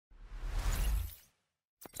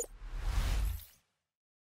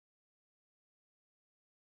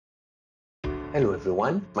Hello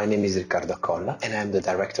everyone, my name is Riccardo Accolla and I'm the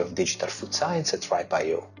Director of Digital Food Science at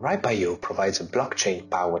Ripe.io. Ripe.io provides a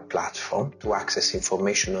blockchain-powered platform to access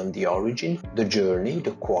information on the origin, the journey,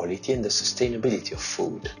 the quality and the sustainability of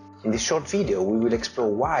food. In this short video, we will explore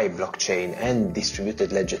why blockchain and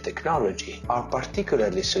distributed ledger technology are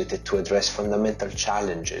particularly suited to address fundamental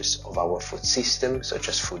challenges of our food system, such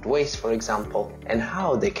as food waste, for example, and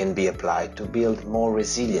how they can be applied to build more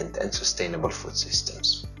resilient and sustainable food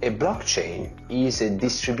systems. A blockchain is a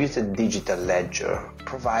distributed digital ledger,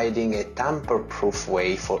 providing a tamper-proof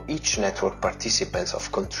way for each network participant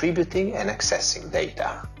of contributing and accessing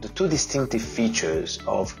data. The two distinctive features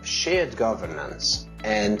of shared governance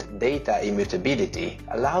and data immutability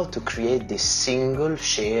allow to create this single,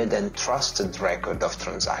 shared and trusted record of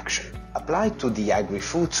transaction. Applied to the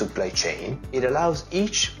agri-food supply chain, it allows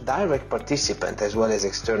each direct participant as well as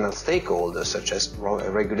external stakeholders such as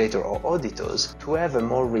a regulator or auditors to have a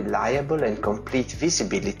more reliable and complete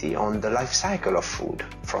visibility on the life cycle of food,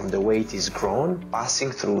 from the way it is grown,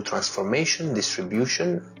 passing through transformation,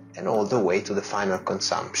 distribution and all the way to the final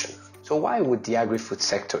consumption. So why would the agri-food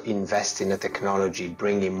sector invest in a technology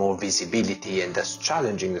bringing more visibility and thus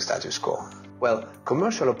challenging the status quo? Well,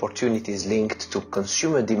 commercial opportunities linked to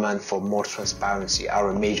consumer demand for more transparency are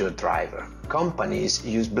a major driver. Companies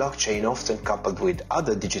use blockchain, often coupled with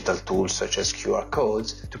other digital tools such as QR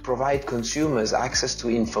codes, to provide consumers access to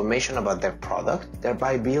information about their product,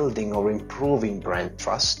 thereby building or improving brand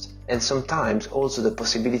trust, and sometimes also the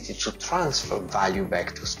possibility to transfer value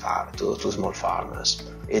back to small farmers.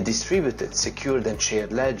 A distributed, secured and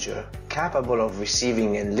shared ledger, capable of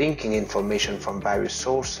receiving and linking information from various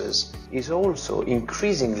sources, is also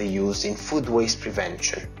increasingly used in food waste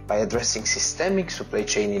prevention by addressing systemic supply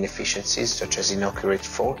chain inefficiencies such as inaccurate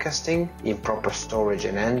forecasting, improper storage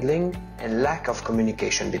and handling, and lack of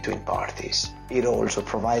communication between parties. It also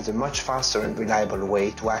provides a much faster and reliable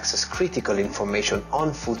way to access critical information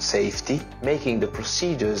on food safety, making the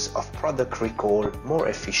procedures of product recall more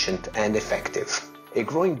efficient and effective. A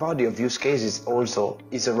growing body of use cases also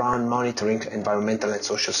is around monitoring environmental and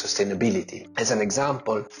social sustainability. As an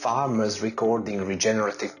example, farmers recording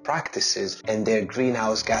regenerative practices and their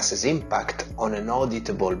greenhouse gases impact on an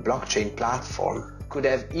auditable blockchain platform could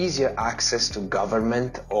have easier access to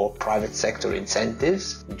government or private sector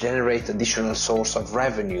incentives, generate additional source of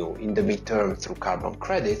revenue in the midterm through carbon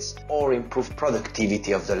credits, or improve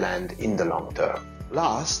productivity of the land in the long term.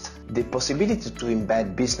 Last, the possibility to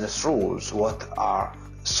embed business rules, what are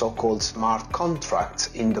so-called smart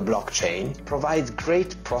contracts in the blockchain, provides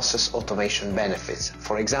great process automation benefits.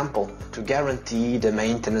 For example, to guarantee the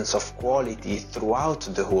maintenance of quality throughout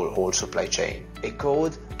the whole supply chain. A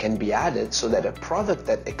code can be added so that a product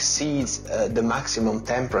that exceeds the maximum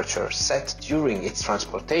temperature set during its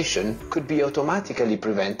transportation could be automatically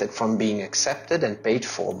prevented from being accepted and paid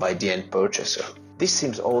for by the end purchaser. This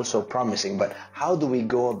seems also promising, but how do we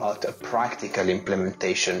go about a practical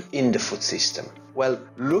implementation in the food system? Well,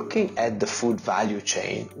 looking at the food value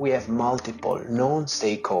chain, we have multiple known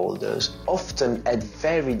stakeholders, often at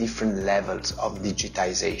very different levels of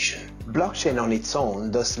digitization. Blockchain on its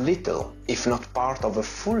own does little, if not part of a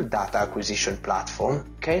full data acquisition platform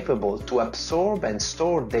capable to absorb and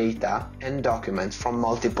store data and documents from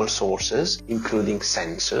multiple sources, including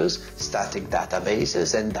sensors, static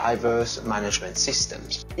databases, and diverse management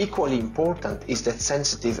systems. Equally important is that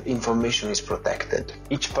sensitive information is protected.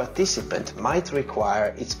 Each participant might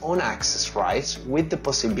require its own access rights with the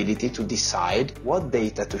possibility to decide what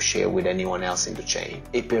data to share with anyone else in the chain.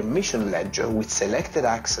 A permission ledger with selected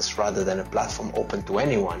access rather than a platform open to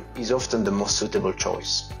anyone is often the most suitable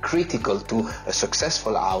choice. Critical to a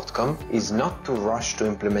successful outcome is not to rush to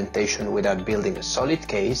implementation without building a solid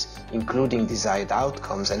case, including desired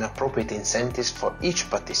outcomes and appropriate incentives for each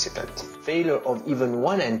participant. Failure of even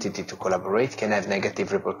one entity to collaborate can have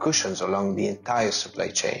negative repercussions along the entire supply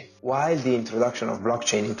chain. While the introduction of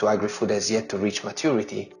blockchain into agri-food has yet to reach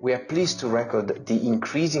maturity, we are pleased to record the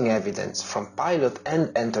increasing evidence from pilot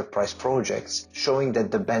and enterprise projects showing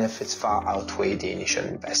that the benefits far outweigh the initial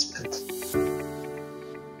investment.